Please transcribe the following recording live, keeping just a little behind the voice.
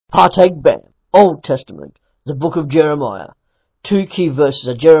Partake bam. Old Testament, the book of Jeremiah. Two key verses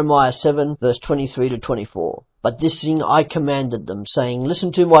are Jeremiah 7, verse 23 to 24. But this thing I commanded them, saying,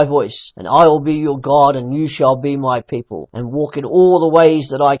 Listen to my voice, and I will be your God, and you shall be my people, and walk in all the ways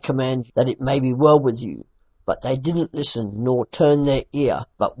that I command you, that it may be well with you. But they didn't listen, nor turn their ear,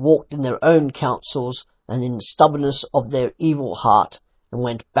 but walked in their own counsels, and in the stubbornness of their evil heart, and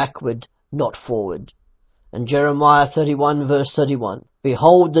went backward, not forward. And Jeremiah 31 verse 31,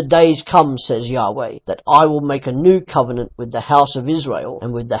 Behold, the days come, says Yahweh, that I will make a new covenant with the house of Israel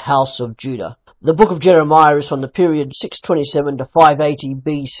and with the house of Judah. The book of Jeremiah is from the period 627 to 580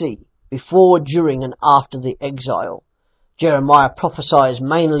 BC, before, during and after the exile. Jeremiah prophesies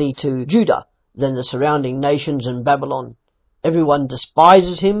mainly to Judah, then the surrounding nations and Babylon. Everyone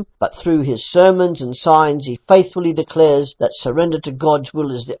despises him, but through his sermons and signs he faithfully declares that surrender to God's will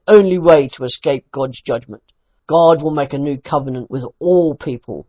is the only way to escape God's judgment. God will make a new covenant with all people,